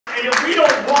And if we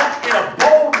don't walk in a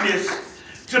boldness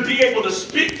to be able to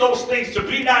speak those things, to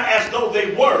be not as though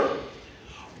they were,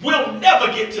 we'll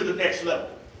never get to the next level.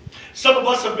 Some of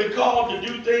us have been called to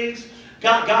do things.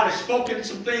 God has spoken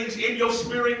some things in your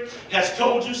spirit, has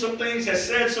told you some things, has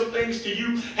said some things to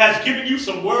you, has given you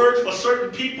some words for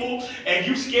certain people, and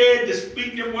you scared to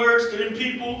speak them words to them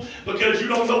people because you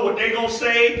don't know what they're going to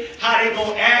say, how they're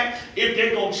going to act, if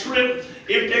they're going to trip,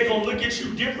 if they're going to look at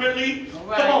you differently.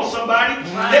 Right. Come on, somebody.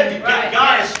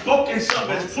 God has spoken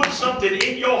something, has put something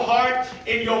in your heart,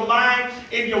 in your mind,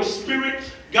 in your spirit.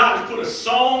 God has put a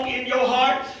song in your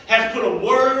heart, has put a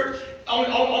word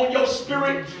on your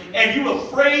spirit, and you're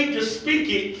afraid to speak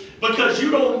it because you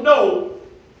don't know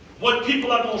what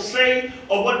people are going to say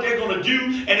or what they're going to do.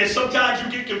 And then sometimes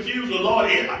you get confused with, Lord,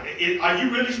 are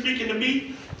you really speaking to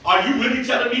me? Are you really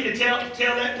telling me to tell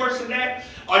that person that?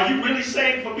 Are you really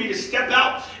saying for me to step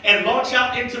out and launch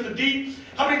out into the deep?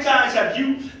 How many times have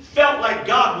you felt like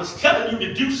God was telling you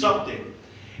to do something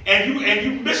and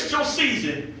you missed your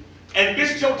season and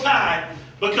missed your time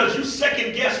because you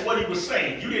second guessed what he was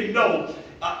saying? You didn't know.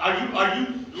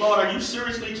 Lord, are you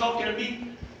seriously talking to me?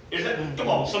 Is that, come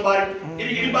on, somebody,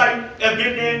 anybody have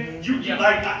been there? You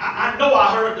like, I know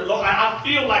I heard the Lord. I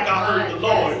feel like I heard the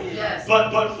Lord. Yes.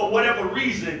 But for whatever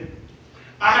reason,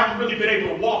 I haven't really been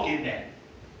able to walk in that.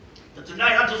 But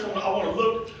tonight, I want to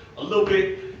look a little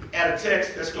bit at a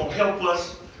text that's going to help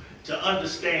us to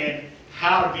understand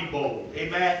how to be bold.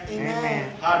 Amen?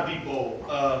 Amen. How to be bold.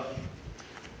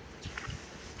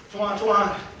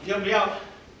 Twan, help me out.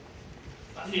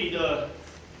 I need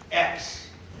Acts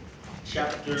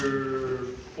chapter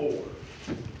 4.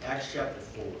 Acts chapter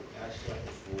 4. Acts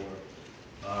chapter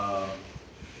 4.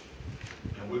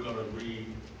 And we're going to read,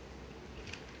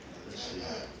 let's see,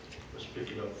 let's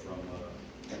pick it up from,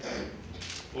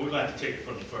 well, we're going to have to take it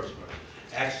from the first verse.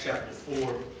 Acts chapter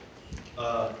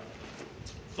 4.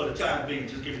 For the time being,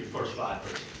 just give me the first 5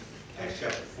 verses. Acts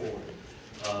chapter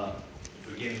 4.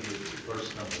 Beginning with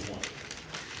verse number 1.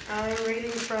 I'm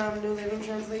reading from New Living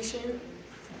Translation.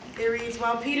 It reads,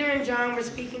 while Peter and John were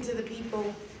speaking to the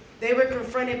people, they were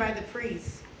confronted by the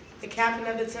priests, the captain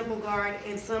of the temple guard,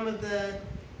 and some of the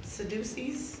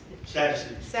Sadducees.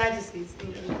 Sadducees,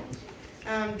 thank you.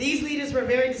 These leaders were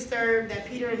very disturbed that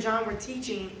Peter and John were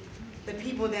teaching the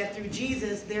people that through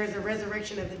Jesus there is a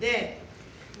resurrection of the dead.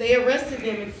 They arrested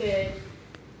them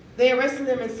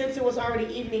and since it was already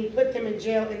evening, put them in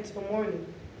jail until morning.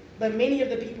 But many of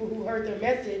the people who heard their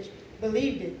message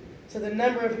believed it. So the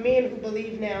number of men who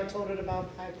believe now totaled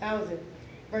about 5,000.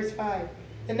 Verse 5.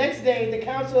 The next day, the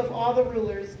council of all the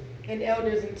rulers and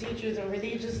elders and teachers and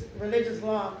religious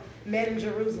law met in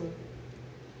Jerusalem.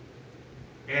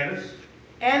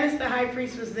 Annas the high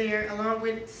priest was there, along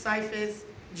with Cephas,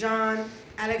 John,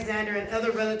 Alexander, and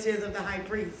other relatives of the high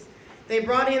priest. They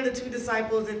brought in the 2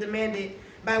 disciples and demanded,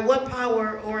 by what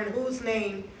power or in whose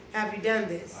name have you done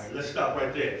this? All right, let's stop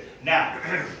right there. Now,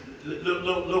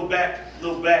 little back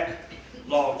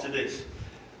log to this.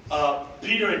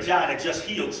 Peter and John had just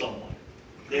healed someone.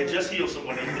 They had just healed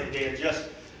someone.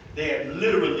 They had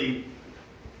literally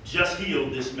just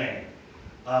healed this man.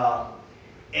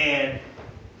 And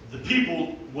the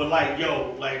people were like,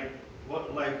 yo,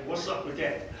 what's up with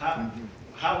that?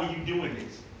 How are you doing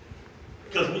this?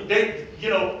 Because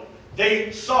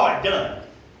they saw it done,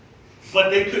 but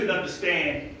they couldn't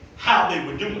understand how they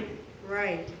were doing it.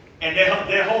 Right. And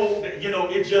their whole,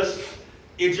 it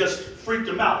just freaked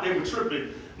them out. They were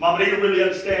tripping. Mama, they didn't really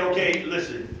understand, okay,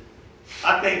 listen,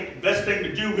 I think the best thing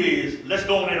to do is let's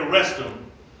go in and arrest them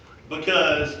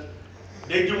because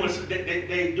they doing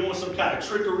some kind of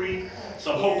trickery,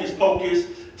 some hocus pocus,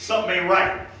 something ain't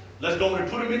right. Let's go in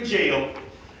and put them in jail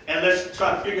and let's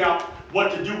try to figure out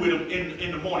what to do with them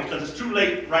in the morning because it's too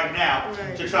late right now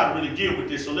to try to really deal with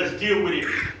this. So let's deal with it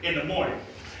in the morning.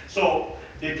 So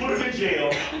they put him in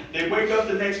jail. They wake up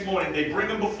the next morning. They bring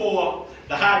him before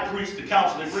the high priest, the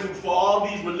council. They bring him before all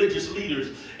these religious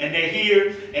leaders. And they're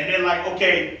here and they're like,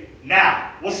 okay,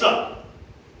 now, what's up?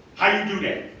 How you do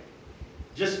that?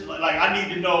 Just like I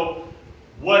need to know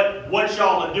what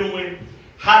y'all are doing.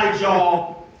 How did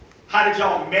y'all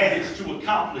manage to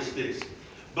accomplish this?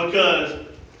 Because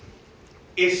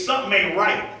if something ain't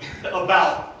right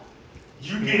about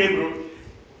you being able to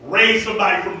raise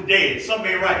somebody from the dead,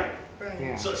 something ain't right.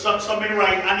 Yeah. Something ain't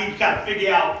right. I need to kind of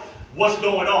figure out what's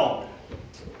going on.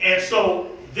 And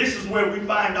so this is where we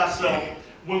find ourselves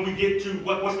when we get to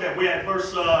what's that? We're at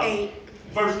verse 8.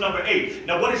 Verse number 8.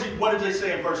 Now what does it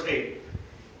say in verse 8?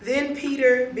 Then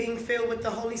Peter, being filled with the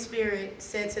Holy Spirit,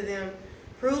 said to them,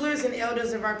 rulers and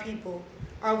elders of our people,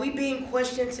 are we being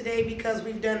questioned today because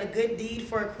we've done a good deed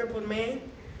for a crippled man?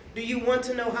 Do you want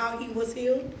to know how he was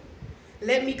healed?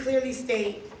 let me clearly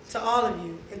state to all of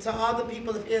you and to all the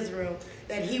people of Israel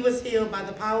that he was healed by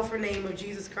the powerful name of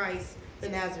Jesus Christ the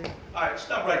Nazarene. All right,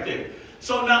 stop right there.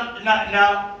 So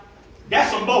now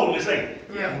that's some boldness, ain't it?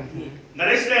 Yeah. Now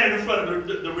they standing in front of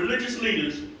the religious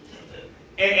leaders,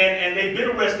 and they've been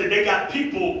arrested. They got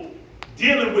people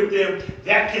dealing with them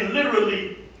that can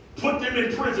literally put them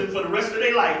in prison for the rest of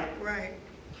their life. Right.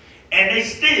 And they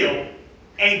still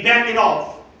ain't backing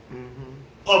off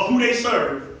of who they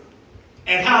serve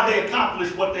and how they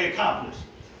accomplish what they accomplish.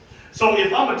 So if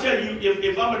I'm gonna tell you,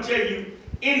 if I'm gonna tell you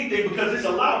anything, because there's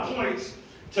a lot of points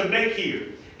to make here,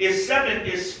 it's seven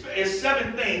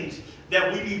things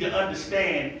that we need to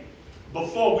understand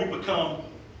before we become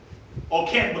or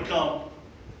can become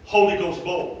Holy Ghost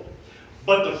bold.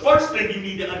 But the first thing you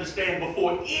need to understand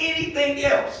before anything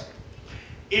else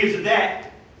is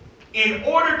that in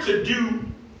order to do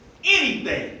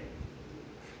anything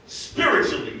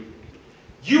spiritually,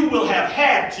 you will have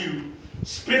had to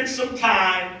spend some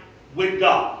time with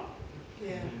God.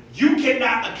 Yeah. You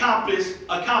cannot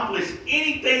accomplish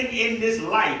anything in this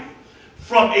life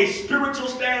from a spiritual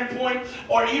standpoint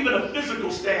or even a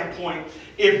physical standpoint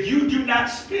if you do not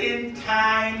spend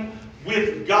time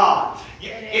with God.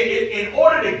 In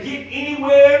order to get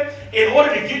anywhere, in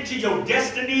order to get to your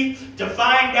destiny, to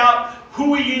find out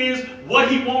who he is,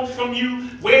 what he wants from you,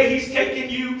 where he's taking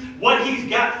you, what he's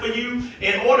got for you,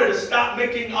 in order to stop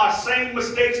making our same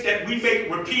mistakes that we make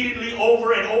repeatedly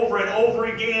over and over and over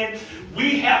again,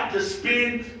 we have to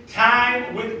spend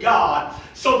time with God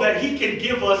so that he can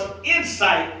give us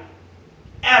insight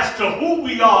as to who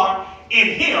we are in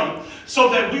him, so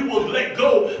that we will let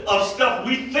go of stuff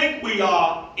we think we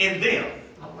are in them.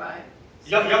 All right.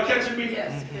 Y'all catching me?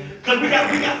 Yes. Because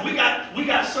we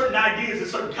got certain ideas and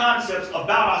certain concepts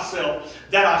about ourselves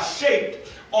that are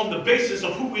shaped on the basis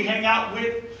of who we hang out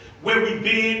with, where we've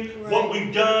been, what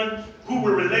we've done, who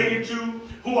we're related to,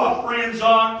 who our friends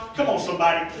are. Come on,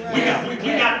 somebody. Right. We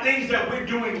got things that we're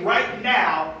doing right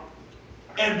now,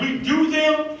 and we do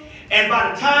them, and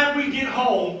by the time we get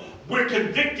home, we're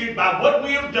convicted by what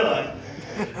we have done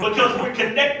because we're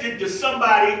connected to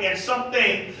somebody and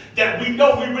something that we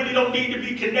know we really don't need to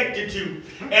be connected to.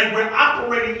 And we're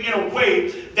operating in a way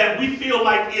that we feel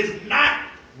like is not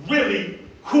really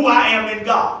who I am in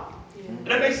God. Yeah. Does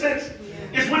that make sense?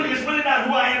 Yeah. It's really not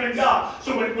who I am in God.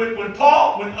 So when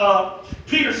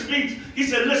Peter speaks, he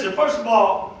said, listen, first of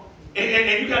all,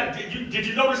 did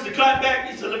you notice the clap back?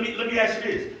 He said, let me ask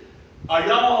you this. Are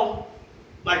y'all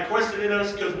like questioning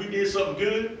us because we did something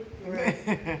good? Right.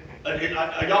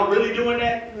 Are y'all really doing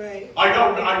that? Right. Are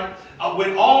y'all,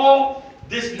 with all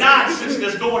this nonsense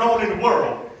that's going on in the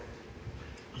world,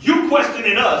 you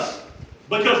questioning us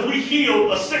because we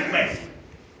healed a sick man?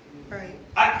 Right.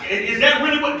 Is that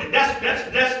really what?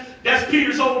 That's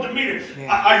Peter's whole demeanor.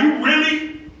 Yeah. Are you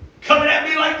really coming at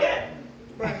me like that?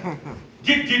 Right.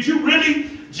 Did you really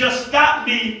just stop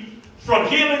me from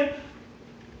healing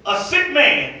a sick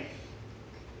man?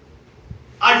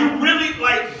 Are you really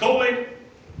like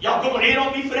y'all going in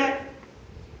on me for that?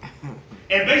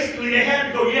 And basically they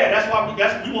had to go, yeah, that's why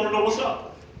we want to know what's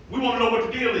up. We want to know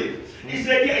what the deal is. He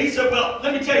said, yeah, he said, well,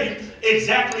 let me tell you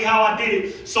exactly how I did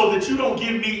it so that you don't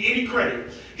give me any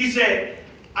credit. He said,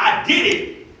 I did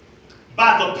it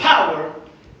by the power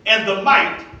and the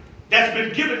might that's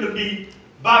been given to me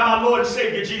by my Lord and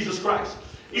Savior, Jesus Christ.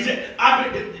 He said,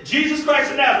 Jesus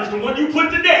Christ of Nazareth, the one you put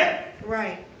to death.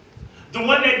 Right. The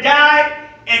one that died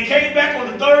and came back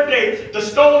on the third day, the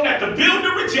stone that the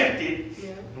builder rejected,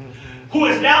 who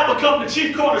has now become the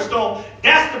chief cornerstone.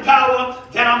 That's the power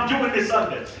that I'm doing this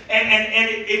under. And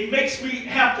it makes me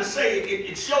have to say,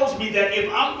 it shows me that if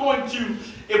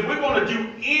we're going to do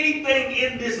anything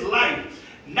in this life,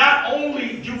 not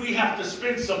only do we have to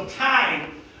spend some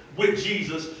time with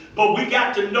Jesus, but we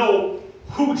got to know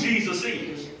who Jesus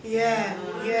is. Yeah.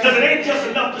 Because it ain't just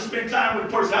enough to spend time with a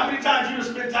person. How many times you have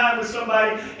spent time with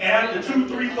somebody and after 2,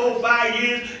 3, 4, 5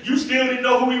 years, you still didn't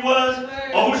know who he was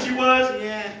or who she was?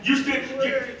 Yeah. You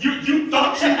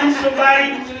thought you knew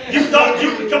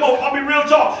somebody. Come on, I'll be real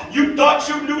talk. You thought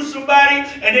you knew somebody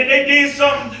and then they did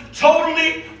something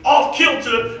totally off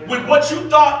kilter with what you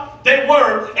thought they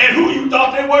were and who you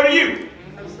thought they were to you.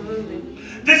 Absolutely.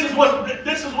 This is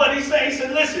what he said. He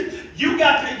said, listen,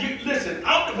 listen,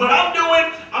 what I'm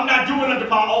doing, I'm not doing under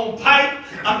my own pipe,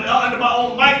 I'm under my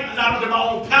own might, not under my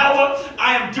own power.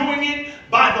 I am doing it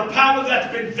by the power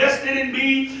that's been vested in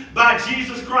me by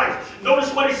Jesus Christ.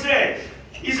 Notice what he said.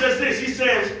 He says this, he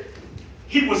says,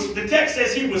 the text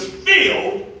says he was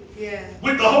filled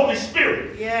with the Holy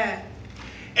Spirit. Yeah.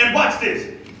 And watch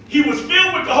this. He was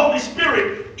filled with the Holy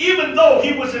Spirit even though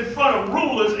he was in front of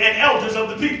rulers and elders of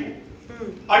the people.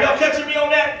 Are y'all catching me on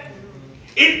that?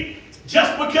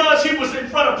 Just because he was in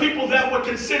front of people that were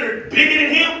considered bigger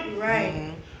than him,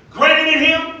 Right. greater than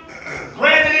him,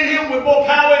 grander than him, with more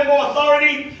power and more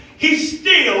authority, he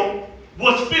still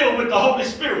was filled with the Holy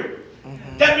Spirit.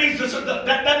 That means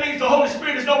the Holy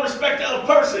Spirit is no respecter of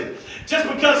person. Just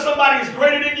because somebody is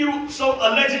greater than you, so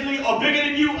allegedly, or bigger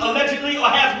than you, allegedly, or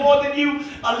has more than you,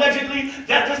 allegedly,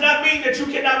 that does not mean that you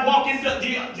cannot walk in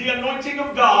the anointing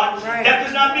of God. Right. That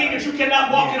does not mean that you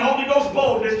cannot walk in Holy Ghost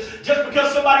boldness. Just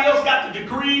because somebody else got the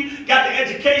degree, got the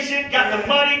education, got the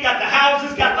money, got the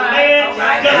houses, got the land,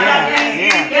 does not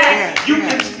mean you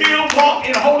can still walk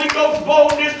in Holy Ghost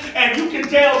boldness, and you can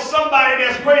tell somebody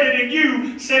that's greater than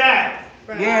you, sit down.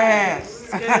 Right. Yes.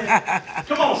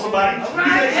 Come on, somebody.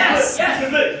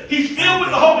 He's filled with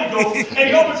the Holy Ghost, and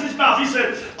he opens his mouth. He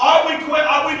said, are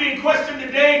we being questioned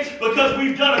today because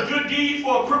we've done a good deed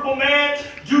for a crippled man?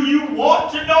 Do you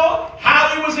want to know how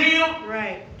he was healed?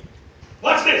 Right.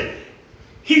 Watch this.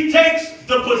 He takes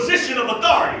the position of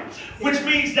authority, which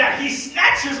means that he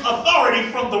snatches authority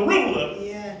from the ruler,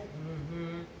 Yeah.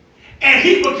 and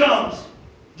he becomes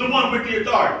the one with the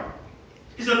authority.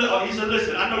 He said,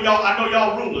 listen, I know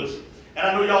y'all rulers, and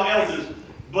I know y'all elders,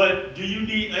 but do you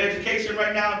need an education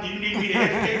right now? Do you need me to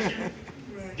educate you?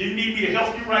 Right. Do you need me to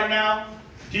help you right now?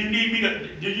 Do you need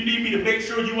me to make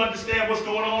sure you understand what's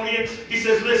going on here? He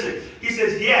says, listen, he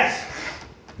says, yes,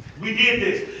 we did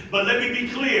this, but let me be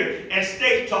clear and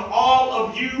state to all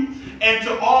of you and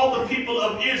to all the people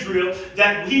of Israel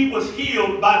that he was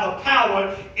healed by the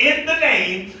power in the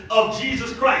name of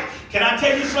Jesus Christ. Can I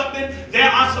tell you something? There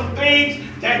are some things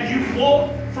that you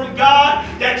want from God,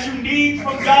 that you need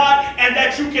from God, and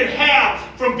that you can have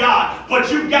from God.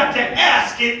 But you've got to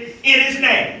ask it in his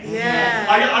name. Yeah.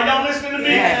 Are y'all listening to me?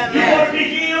 Yeah. You want to be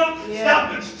healed?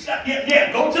 Yeah. Stop.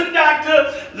 Yeah. Go to the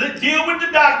doctor. Deal with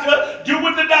the doctor. Do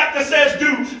what the doctor says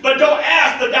do. But don't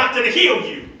ask the doctor to heal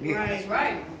you. Right.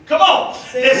 Right. Come on.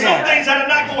 There's some things that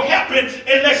are not going to happen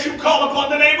unless you call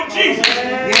upon the name of Jesus.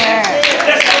 Yeah.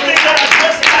 There's some things that are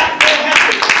just not going to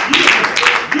happen.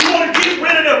 You want to get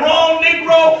rid of the wrong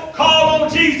Negro? Call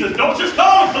on Jesus. Don't just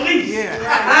call the police. Yeah.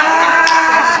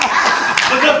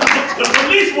 Because the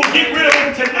police will get rid of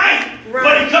him tonight,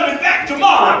 but he's coming back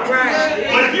tomorrow. Right.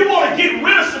 But if you want to get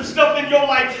rid of some stuff in your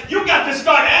life, you got to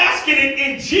start asking it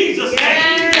in Jesus'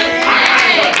 name.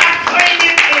 I claim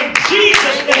it in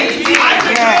Jesus' name. I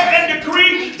declare and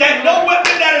decree that no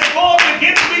weapon that is formed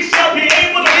against me shall be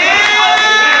able to prosper.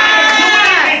 I am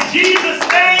doing it in Jesus'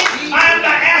 name. I am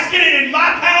not asking it in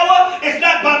my power. It's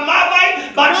not by my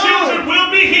might. My children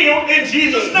will be healed in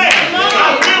Jesus' name.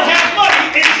 I will have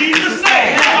money in Jesus'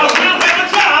 name. I will have a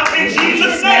job in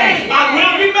Jesus' name. I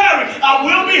will be married. I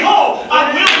will be whole.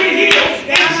 I will be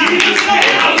healed in Jesus' name.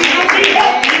 I will be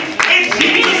healthy in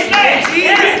Jesus' name.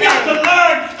 We've got to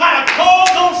learn how to call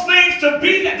those things to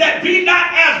be that be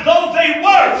not as though they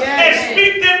were, and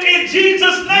speak them in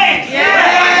Jesus' name. Where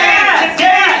I am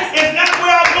today is not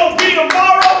where I'm going to be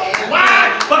tomorrow.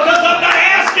 Why? Because I'm not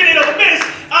asking it amiss.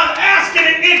 I'm asking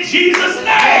it in Jesus'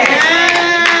 name.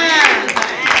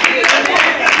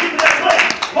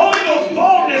 Holy Ghost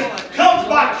boldness comes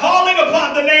by calling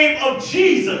upon the name of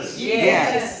Jesus.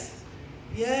 Yes.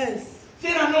 Yes.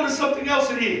 Then I noticed something else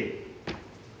in here.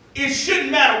 It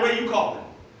shouldn't matter where you call him.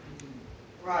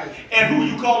 Right. And who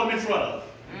you call him in front of.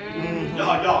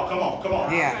 Y'all, come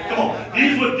on. Yeah. Come on.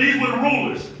 These were the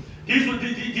rulers. These was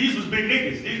big niggas. These was big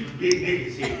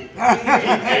niggas here.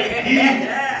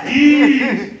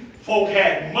 These folk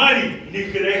had money,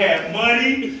 nigga. They had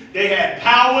money. They had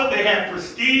power. They had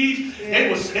prestige. They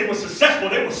were successful.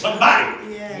 They were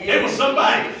somebody. They were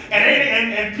somebody.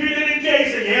 And Peter didn't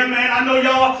say, yeah, man, I know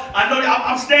y'all.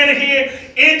 I'm standing here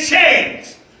in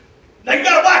chains. Now you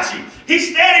gotta watch him. He's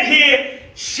standing here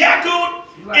shackled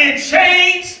in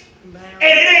chains.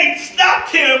 And it ain't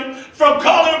stopped him from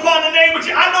calling upon the name of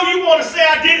Jesus. I know you want me to say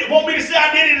I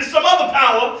did it in some other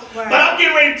power, but I'm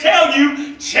getting ready to tell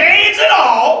you, chains and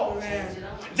all,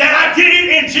 that I did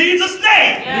it in Jesus'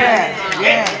 name.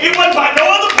 It wasn't by no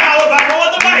other power, by no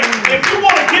other might. If you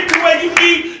want to get to where you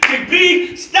need to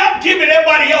be, stop giving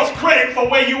everybody else credit for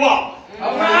where you are.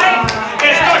 All right.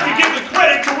 And start to give the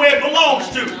credit to where it belongs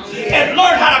to. And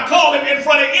learn how to call him in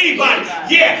front of anybody.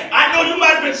 Yeah, I know you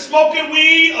might have been smoking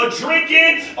weed or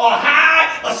drinking or high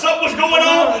or something was going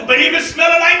on, but even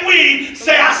smelling like weed,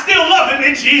 say, I still love him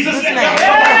in Jesus' name.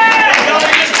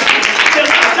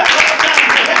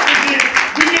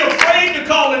 We get afraid to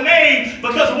call the name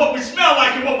because of what we smell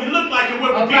like and what we look like and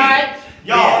what we be.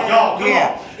 Y'all,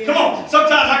 come on.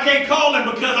 Sometimes I can't call him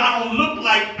because I don't look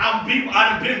like I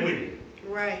done been with him.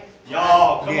 Right.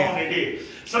 Y'all, come on in here.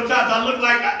 Sometimes I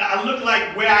look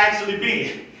like where I actually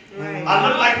been. Right. I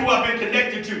look like who I've been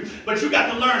connected to. But you got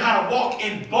to learn how to walk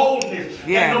in boldness.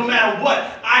 Yeah. And no matter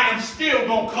what, I am still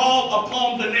going to call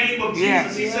upon the name of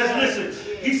Jesus. He says,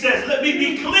 listen, he says, let me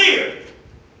be clear.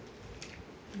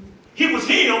 He was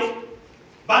healed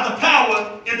by the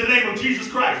power in the name of Jesus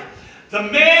Christ. The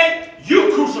man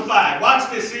you crucified.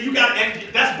 Watch this. See, you got, and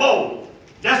that's bold.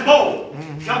 That's bold.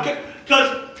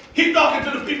 Because he's talking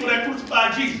to the people that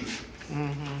crucified Jesus.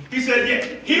 He said, yeah,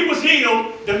 he was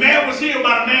healed. The man was healed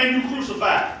by the man you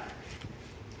crucified.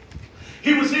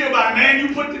 He was healed by the man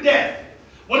you put to death.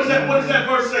 What does that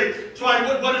verse say? Try,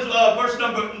 what does verse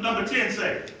number 10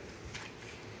 say?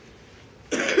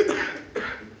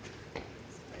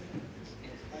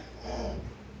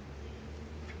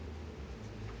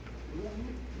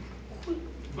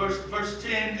 Verse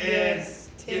 10 and, Yes,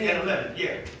 10. And 11.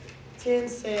 Yeah. 10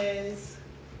 says,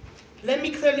 let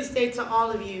me clearly state to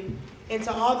all of you and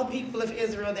to all the people of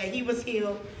Israel that he was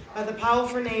healed by the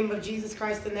powerful name of Jesus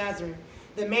Christ of Nazareth,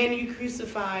 the man you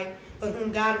crucified, but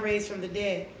whom God raised from the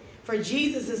dead. For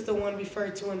Jesus is the one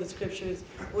referred to in the scriptures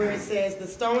where it says, the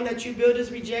stone that you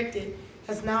builders rejected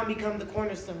has now become the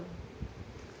cornerstone.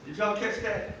 Did y'all catch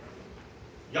that?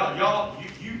 Y'all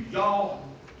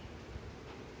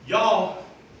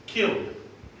killed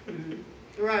him.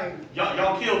 Right.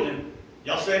 Y'all killed him.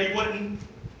 Y'all said he wasn't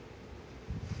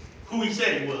who he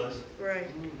said he was. Right.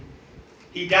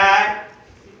 He died,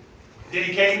 then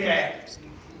he came back.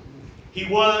 He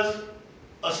was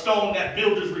a stone that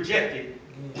builders rejected,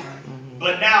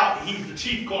 but now he's the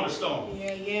chief cornerstone.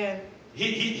 Yeah.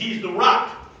 He's the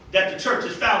rock that the church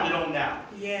is founded on now.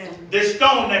 Yeah. This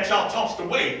stone that y'all tossed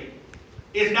away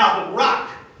is now the rock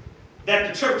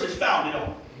that the church is founded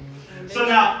on. So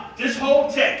now, this whole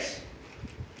text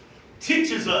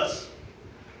teaches us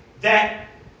that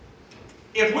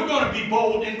if we're going to be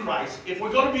bold in Christ,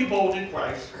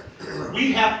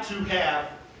 we have to have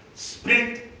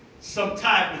spent some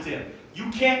time with him.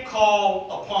 You can't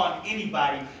call upon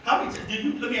anybody. Let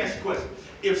me ask you a question.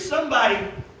 If somebody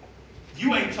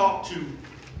you ain't talked to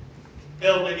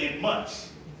elder in months,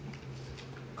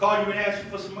 call you and ask you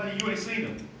for some money, you ain't seen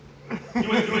them.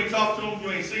 You ain't talked to them,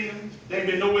 you ain't seen them, they ain't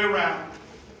been nowhere around.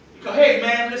 You go, hey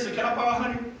man, listen, can I borrow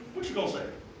 $100? What you gonna say?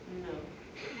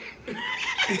 No.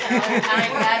 I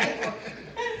ain't got it.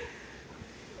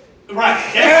 Right.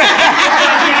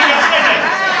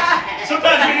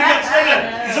 Sometimes you ain't got to say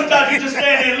that. Sometimes you just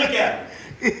stand there and look at them.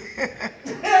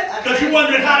 Because you're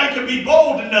wondering how they can be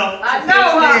bold enough. I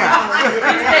know.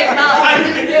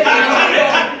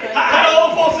 How the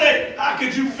old folks say, how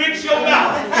could you fix your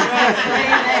mouth?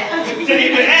 To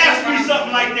even ask me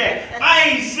something like that. I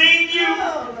ain't seen you.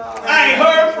 I ain't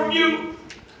heard from you.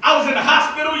 I was in the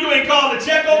hospital. You ain't called to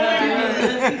check over me.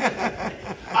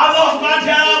 I lost my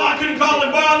job. I couldn't call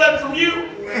and borrow nothing from you.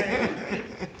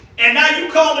 And now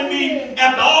you calling me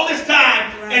after all this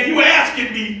time and you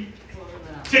asking me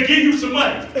to give you some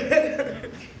money.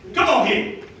 Come on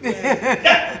here.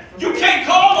 You can't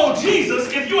call on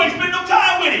Jesus if you ain't spent no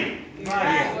time with him.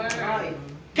 Right.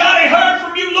 God ain't heard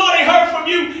from you. Lord ain't heard from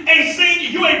you. Ain't seen you.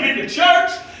 You ain't been to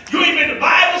church. You ain't been to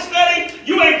Bible study.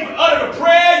 You ain't uttered a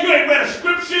prayer. You ain't read a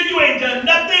scripture. You ain't done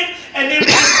nothing. And then when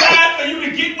it's time for you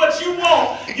to get what you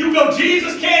want, you go,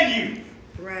 Jesus, can you?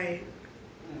 Right.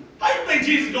 How do you think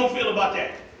Jesus is going to feel about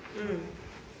that?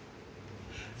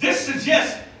 This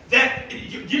suggests that,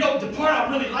 you know, the part I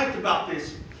really liked about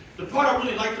this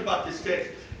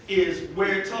text is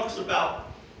where it talks about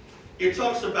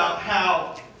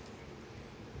how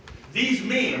these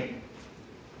men,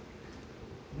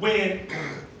 when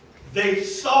they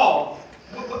saw,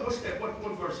 what's that? What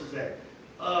verse is that?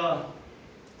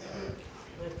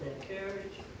 With that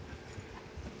courage.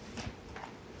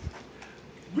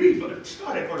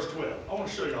 Start at verse 12. I want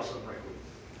to show y'all something right quick.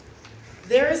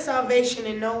 There is salvation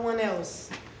in no one else.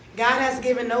 God has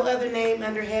given no other name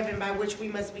under heaven by which we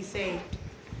must be saved.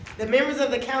 The members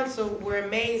of the council were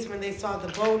amazed when they saw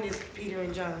the boldness of Peter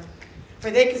and John,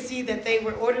 for they could see that they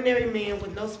were ordinary men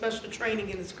with no special training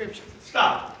in the scriptures.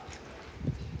 Stop.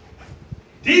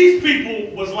 These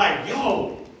people was like,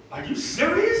 yo, are you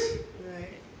serious?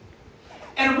 Right.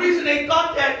 And the reason they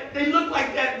thought that they looked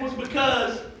like that was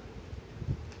because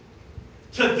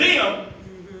to them,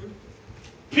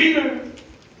 Peter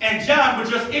and John were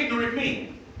just ignorant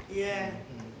men. Yeah.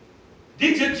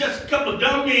 These are just a couple of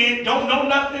dumb men, don't know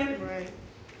nothing, Right.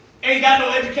 ain't got no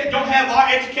education, don't have our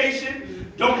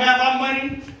education, don't have our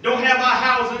money, don't have our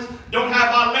houses, don't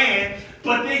have our land,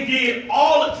 but they did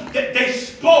all of that. They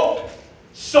spoke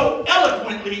so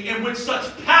eloquently and with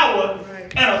such power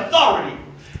and authority.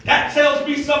 That tells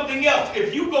me something else.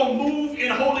 If you go move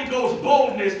in Holy Ghost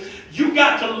boldness, You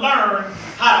got to learn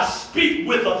how to speak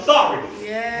with authority.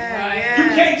 Yeah, Right. yeah. You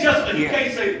can't just, you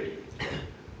can't say,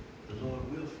 the Lord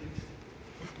will fix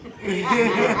it. I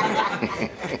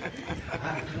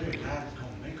declare God is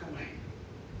going to make a way.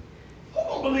 Who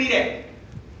gonna believe that?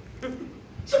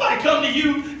 Somebody come to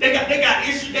you, they got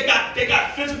issues, they got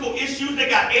physical issues, they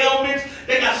got ailments,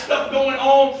 they got stuff going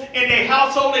on in their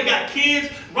household, they got kids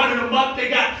running them up, they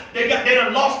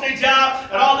done lost their job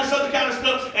and all this other kind of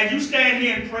stuff, and you stand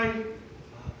here and pray.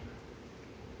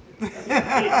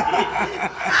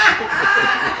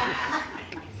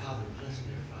 Father, bless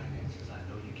their finances. I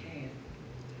know you can.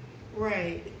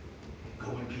 Right.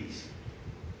 Go in peace.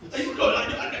 Now, if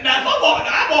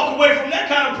I walk away from that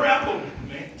kind of prayer, I'm going,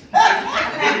 man,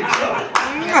 I'm in trouble.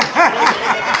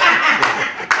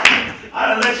 I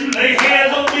done let you lay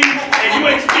hands on me, and you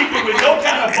ain't speaking with no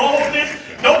kind of boldness,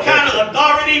 no kind of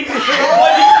authority.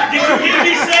 Did you hear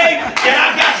me say that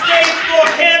I got stage 4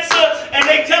 cancer, and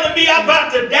they telling me I'm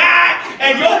about to die,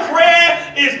 and your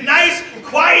prayer is nice,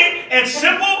 quiet, and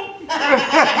simple?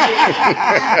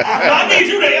 I need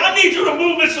you to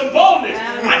move with some boldness.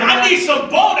 I need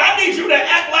some boldness. I need you to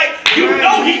act like you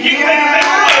know he getting ready to make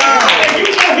a way, and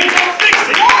you know he gonna fix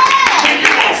it. And you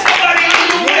want somebody out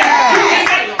your way.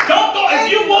 Don't go.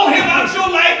 If you want him out your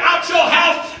life, out your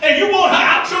house, and you want her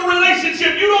out your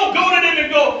relationship, you don't go to them and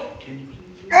go, can you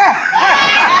please? I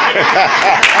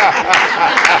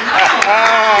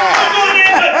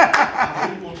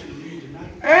want you to leave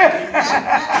tonight.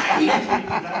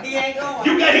 He ain't going.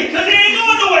 Because he ain't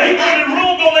going nowhere. He going in the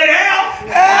room, gonna lay down.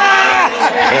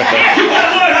 You got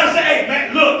to learn how to say, hey,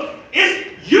 man, look,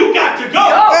 you got to go.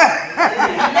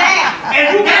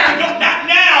 And you got to go, not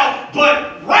now,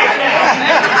 but right now.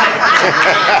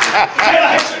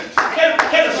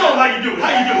 Kayla, show them how you do it.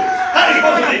 How you do it. How they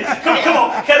supposed to leave? Come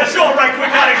on. Kayla, show them right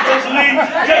quick how they supposed to leave.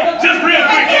 Just real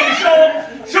quick, Kayla, show them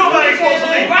how they supposed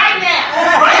to leave. Right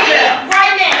now. Right now.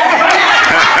 Right now. Right now.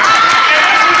 And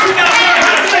that's what you got to learn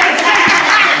how to say to Satan.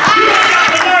 You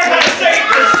got to learn how to say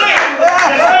to Satan.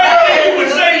 The same thing you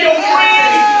would say to your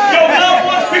friends, your loved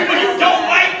ones, people you don't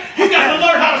like. You got to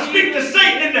learn how to speak to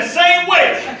Satan in the same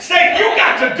way. Satan, you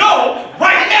got to go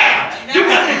right now. You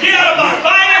got to get out of my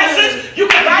finances. You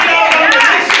got to get out of my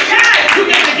relationship. You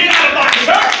got to get out of my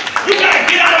church. You got to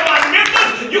get out of my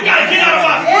members. You got to get out of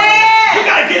my friends. You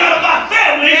got to get out of my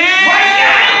family right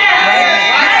now.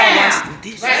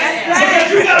 Because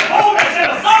you got boldness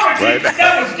and authority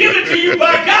that was given to you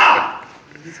by God.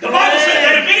 The Bible says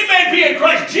that if any man be in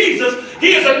Christ Jesus,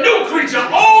 he is a new creature.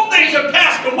 All things have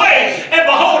passed away, and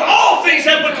behold, all things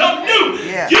have become new.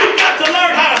 Yeah. You got to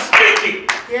learn how to speak it.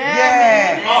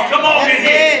 Yeah. Oh, come on, That's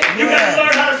man. it. You got to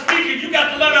learn how to speak it. You got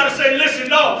to learn how to say, listen,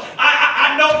 no,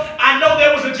 I know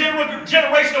there was a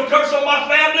generational curse on my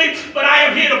family, but I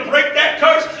am here to break that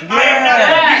curse. I am not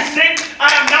going to be sick.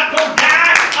 I am not going to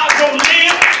die. I'm going to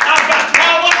live. I've got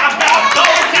power. I've got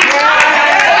authority.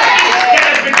 That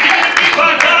has been given to me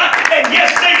by God. And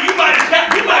yes, say you might have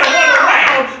run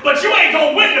around, but you ain't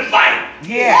going to win the fight.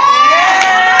 Yeah.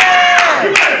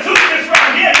 You might have took this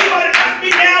round. Yeah, you might have knocked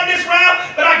me down this round,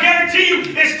 but I guarantee you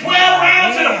it's 12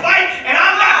 rounds in a fight, and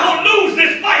I'm not going to lose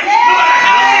this fight. No matter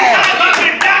how many times I've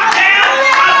been knocked down,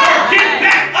 I'm going to get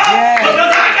back up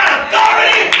because I got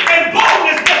authority and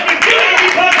boldness that's been given to me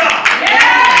by God.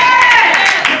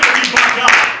 Given to me by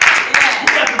God.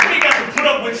 We got to put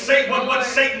up with what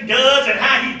Satan does and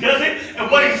how he does it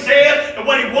and what he says and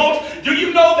what he wants. Do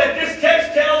you know that this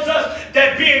text tells us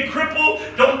that being crippled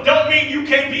don't mean you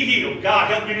can't be healed? God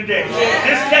help me today.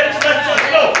 This text lets us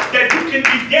know that you can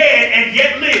be dead and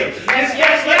yet live. This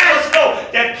text lets us know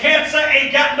that cancer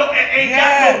ain't got no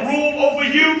room over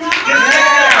you. This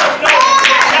text lets us know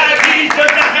that diabetes does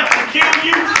not have to kill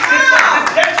you. This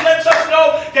text lets us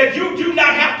know that you do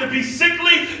not have to be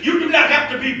sickly. You do not have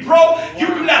to be broke. You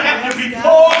do not have to be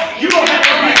poor. You don't have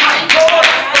to be outdoors.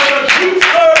 Because you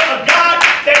serve a God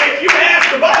that if you ask,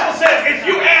 the Bible says, if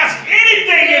you ask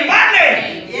anything in my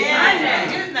name,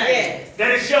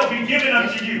 that it shall be given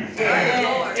unto you.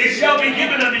 It shall be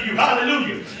given unto you.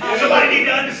 Hallelujah. Somebody need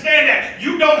to understand that.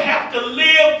 You don't have to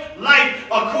live life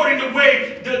according to the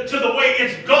way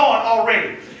it's gone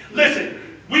already. Listen,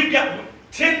 we've got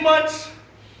 10 months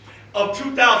of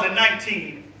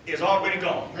 2019 is already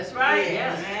gone. That's right.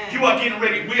 Yes. You are getting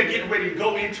ready. We are getting ready to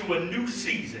go into a new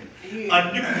season,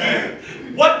 a new year.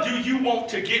 What do you want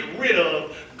to get rid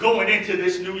of going into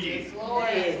this new year? Oh,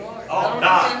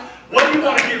 God. What do you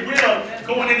want to get rid of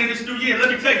going into this new year?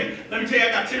 Let me tell you, I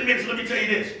got 10 minutes. Let me tell you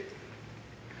this.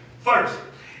 First,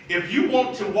 if you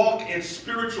want to walk in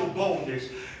spiritual boldness,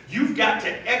 you've got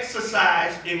to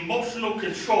exercise emotional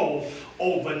control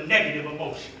over negative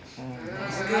emotions.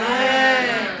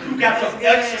 You got to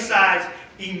exercise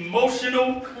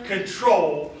emotional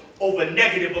control over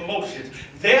negative emotions.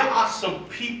 There are some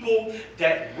people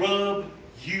that rub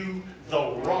you the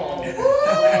wrong way.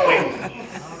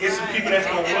 It's some people that's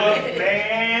going to rub,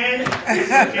 man. It's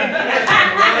some people that's going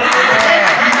to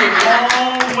rub you the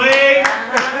wrong way.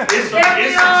 It's some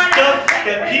stuff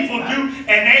that people do,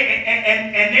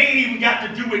 and they ain't even got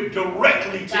to do it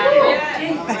directly to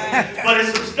you. But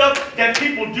it's some stuff that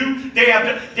people do. There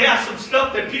are some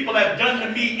stuff that people have done to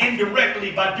me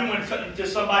indirectly by doing something to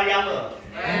somebody I love.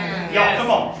 Y'all,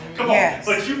 come on. Yes.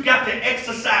 But you've got to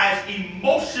exercise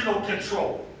emotional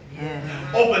control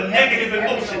over negative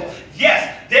emotions. Yes,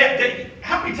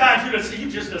 how many times you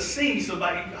just have seen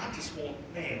somebody, I just want,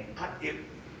 man,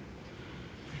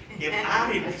 if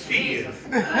I didn't fear,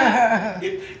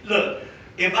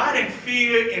 if I didn't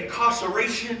fear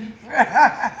incarceration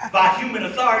by human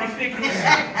authority figures,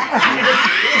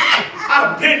 I'd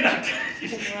have been,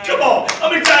 come on, how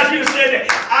many times you have said that?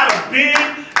 I'd have been,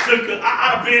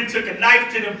 took a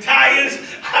knife to them tires.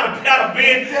 I'd have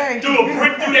been, threw a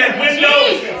brick through that window.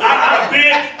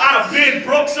 I'd have been,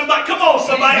 broke somebody. Come on,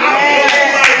 somebody.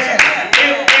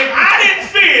 If I didn't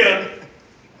fear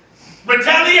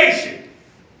retaliation,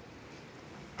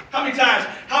 how many times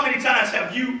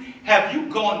have you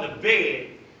gone to bed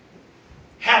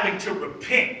having to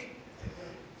repent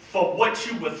for what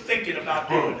you were thinking about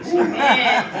doing this?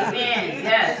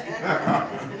 Yes.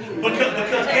 Because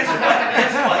guess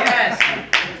what? Yes.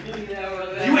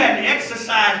 You had to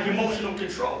exercise emotional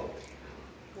control.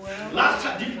 A lot of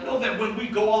times, do you know that when we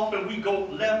go off and we go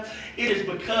left, it is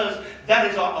because that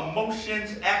is our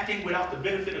emotions acting without the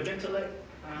benefit of intellect?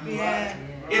 Yeah.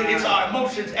 It's our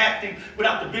emotions acting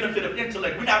without the benefit of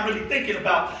intellect. We're not really thinking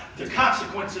about the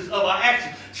consequences of our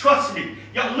actions. Trust me.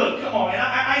 Y'all, look, come on, man.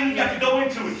 I ain't got to go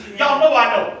into it. Y'all know I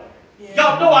know.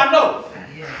 Y'all know I know.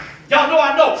 Y'all know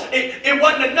I know. It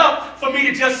wasn't enough for me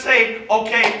to just say,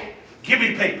 okay, give me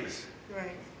the papers.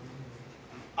 Right.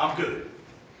 I'm good.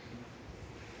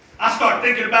 I start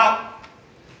thinking about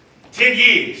 10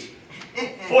 years,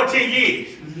 14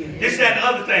 years, this, that, and the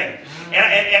other thing.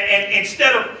 And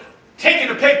instead of taking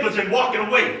the papers and walking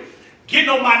away, getting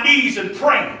on my knees and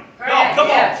praying. Y'all, come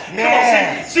on. Come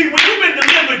on. See, when you've been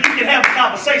delivered, you can have a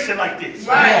conversation like this.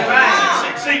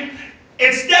 Right. See,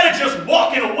 instead of just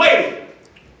walking away,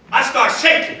 I start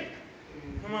shaking.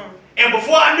 Come on. And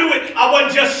before I knew it, I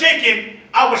wasn't just shaking,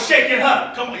 I was shaking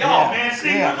her. Come on, y'all, man. See?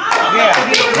 Yeah.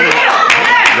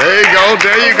 There you go.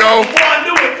 There you go. Before I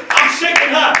knew it, I'm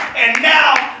shaking her. And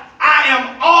now I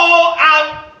am all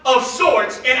out of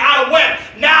sorts and out of whack.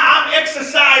 Now I'm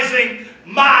exercising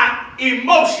my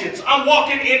emotions. I'm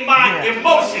walking in my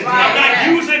emotions. I'm not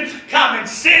using common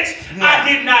sense. I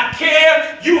did not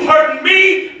care. You hurt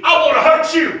me, I want to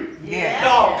hurt you.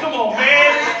 Dog, come on,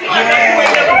 man. You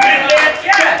ain't never been there.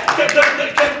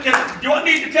 Do I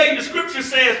need to tell you the scripture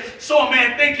says, so a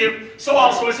man thinketh, so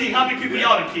also is he. How many people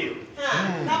y'all done killed?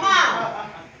 Come on.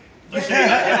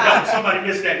 Somebody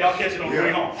missed that. Y'all catch it on the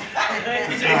way home.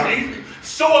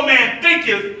 So a man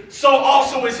thinketh, so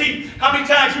also is he. How many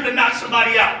times you done knocked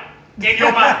somebody out in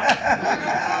your mind?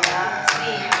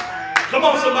 Come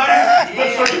on, somebody.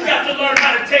 So you got to learn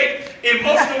how to take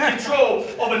emotional control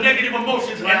over negative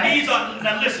emotions. And these are,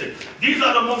 now listen, these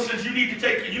are the emotions you need to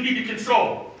take, you need to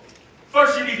control.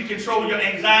 First, you need to control your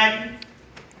anxiety.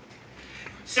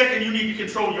 Second, you need to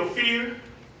control your fear.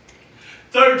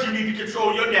 Third, you need to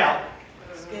control your doubt.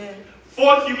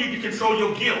 Fourth, you need to control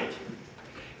your guilt.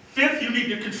 Fifth, you need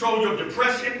to control your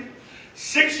depression.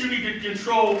 Sixth, you need to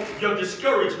control your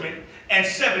discouragement. And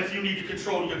seventh, you need to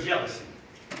control your jealousy.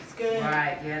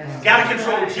 Right, yes. Got to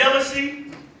control jealousy,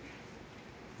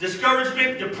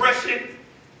 discouragement, depression.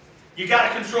 You got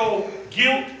to control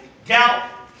guilt, doubt,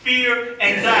 fear,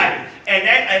 anxiety.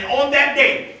 And on that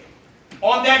day,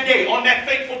 on that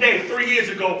fateful day 3 years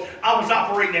ago, I was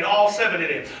operating in all seven of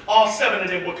them. All seven of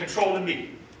them were controlling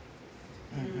me.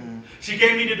 She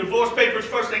gave me the divorce papers.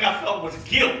 First thing I felt was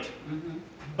guilt.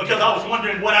 Because I was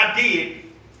wondering what I did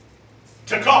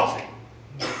to cause it.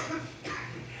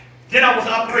 Then I was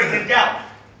operating in doubt.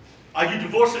 Are you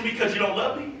divorcing me because you don't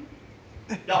love me?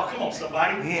 Y'all, come on,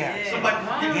 somebody. Somebody.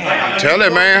 Tell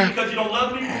it, man. Because you don't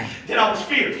love me? Then I was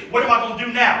feared. What am I going to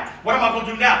do now? What am I going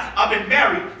to do now? I've been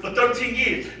married for 13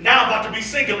 years. Now I'm about to be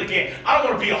single again. I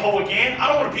don't want to be a hoe again. I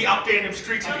don't want to be out there in them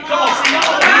streets. Come on, see,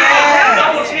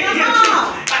 I want to hear the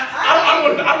truth. I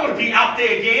don't want to be out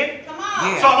there again.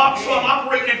 So I'm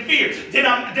operating in fear. Then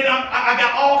I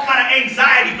got all kind of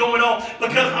anxiety going on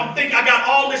because I'm thinking I got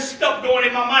all this stuff going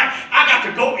in my mind. I got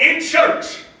to go in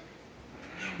church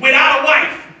without a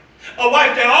wife A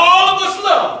wife that all of us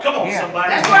love. Come on, somebody.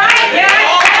 That's right. Yeah.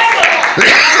 All of us love.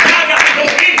 I got to go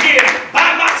in here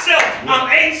by myself. I'm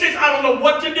anxious. I don't know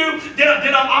what to do. Then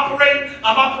I'm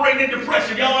operating in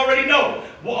depression. Y'all already know.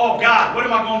 Well, oh God, what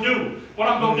am I going to do? What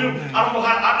I'm going to do? I don't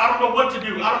know what to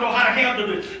do. I don't know how to handle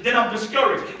this. Then I'm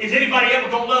discouraged. Is anybody ever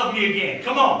going to love me again?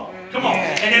 Come on. Come on.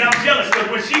 Yeah. And then I'm jealous because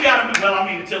when she got him, well, I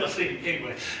mean, until I see him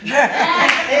anyway.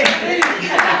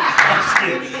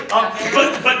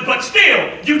 but still,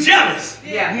 you jealous.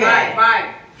 Yeah.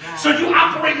 Right. So you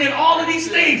operating in all of these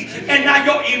things, and now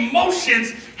your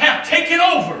emotions have taken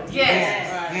over. Yes.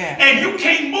 And you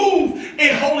can't move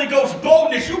in Holy Ghost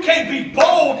boldness. You can't be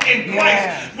bold in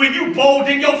Christ when you bold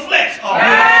in your flesh. Oh,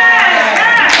 when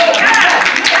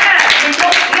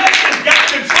your flesh has got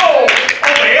control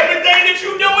over everything that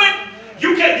you're doing,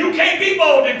 you can't be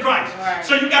bold in Christ. Right.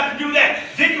 So you got to do that.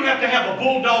 Then you have to have a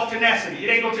bulldog tenacity. It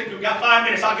ain't gonna take you. Got 5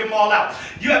 minutes. I'll get them all out.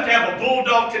 You have to have a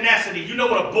bulldog tenacity. You know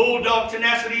what a bulldog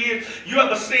tenacity is? You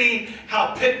ever seen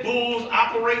how pit bulls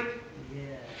operate?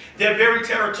 Yeah. They're very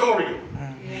territorial,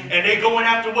 and they're going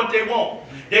after what they want.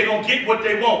 They're gonna get what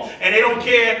they want, and they don't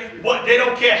care what. They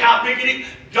don't care how big it is.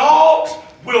 Dogs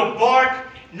will bark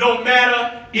no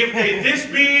matter if they're this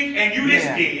big and you this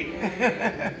big.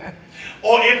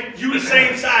 Or if you the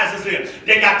same size as them,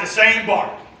 they got the same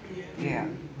bark. Yeah.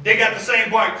 They got the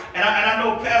same bark. And I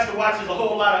know Pastor watches a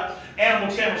whole lot of animal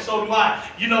channels, so do I.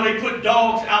 You know, they put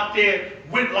dogs out there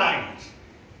with lions.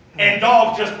 And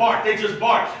dogs just bark. They just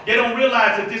bark. They don't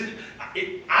realize that this...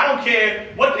 I don't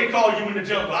care what they call you in the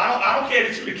jungle. I don't care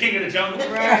that you're the king of the jungle. You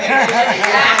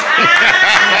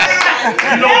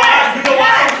know why? You know why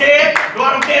I don't care?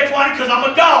 I don't care, Twani, because I'm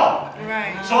a dog.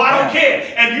 Right. So I don't care.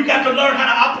 And you got to learn how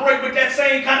to operate with that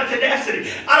same kind of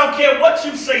tenacity. I don't care what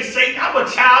you say, Satan. I'm a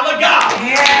child of God.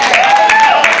 Yeah. I'm a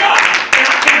child of God. And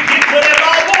I can get whatever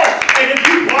I want. And if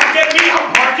you bark at me,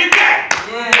 I'm barking back.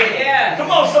 Yeah. Come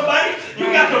on, somebody.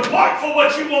 You got to bark for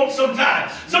what you want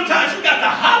sometimes. Sometimes you got to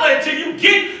holler until you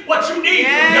get what you need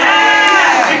from God. You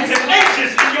got to be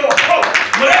tenacious in your approach.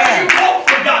 Whatever you want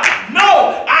from God.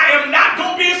 No, I am not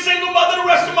going to be a single mother the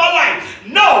rest of my life.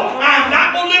 No, I am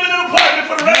not going to live in an apartment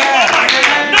for the rest of my life.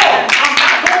 No, I'm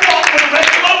not going to walk for the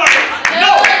rest of my life.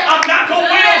 No, I'm not going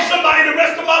to wait on somebody the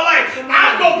rest of my life.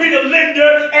 I'm going to be the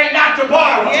lender and not the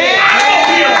borrower. I'm going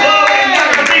to be above and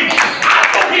not beneath. I'm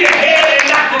going to be the head and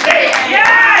not the tail.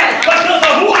 Yes! Because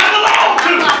of who I belong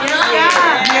to.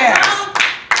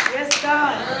 Yes,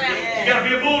 God. You got to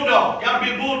be a bulldog. You got to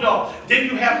be a bulldog. Then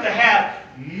you have to have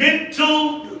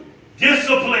mental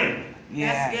discipline.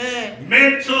 That's good.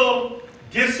 Mental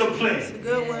discipline. That's a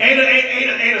good one.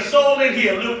 Ain't a soul in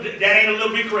here that ain't a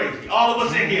little bit crazy. All of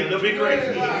us in here a little bit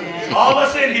crazy. All of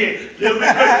us in here a little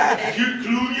bit crazy.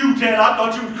 Including you, Ted. I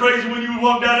thought you was crazy when you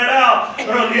walked down that aisle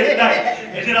earlier tonight.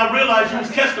 And then I realized you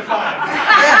was testifying.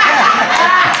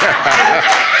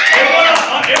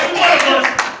 Every one of us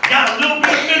got a little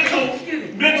bit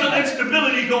of mental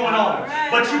instability going on.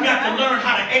 But you got to learn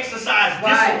how to exercise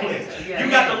discipline. You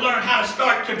got to learn how to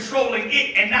start controlling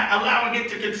it and not allowing it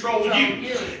to control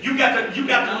you. You got to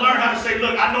learn how to say,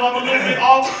 look, I know I'm a little bit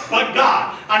off, but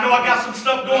God. I know I got some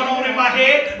stuff going on in my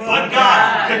head, but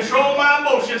God. Control my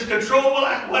emotions, control what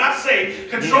I say,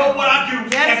 control what I do,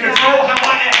 and control how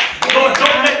I act.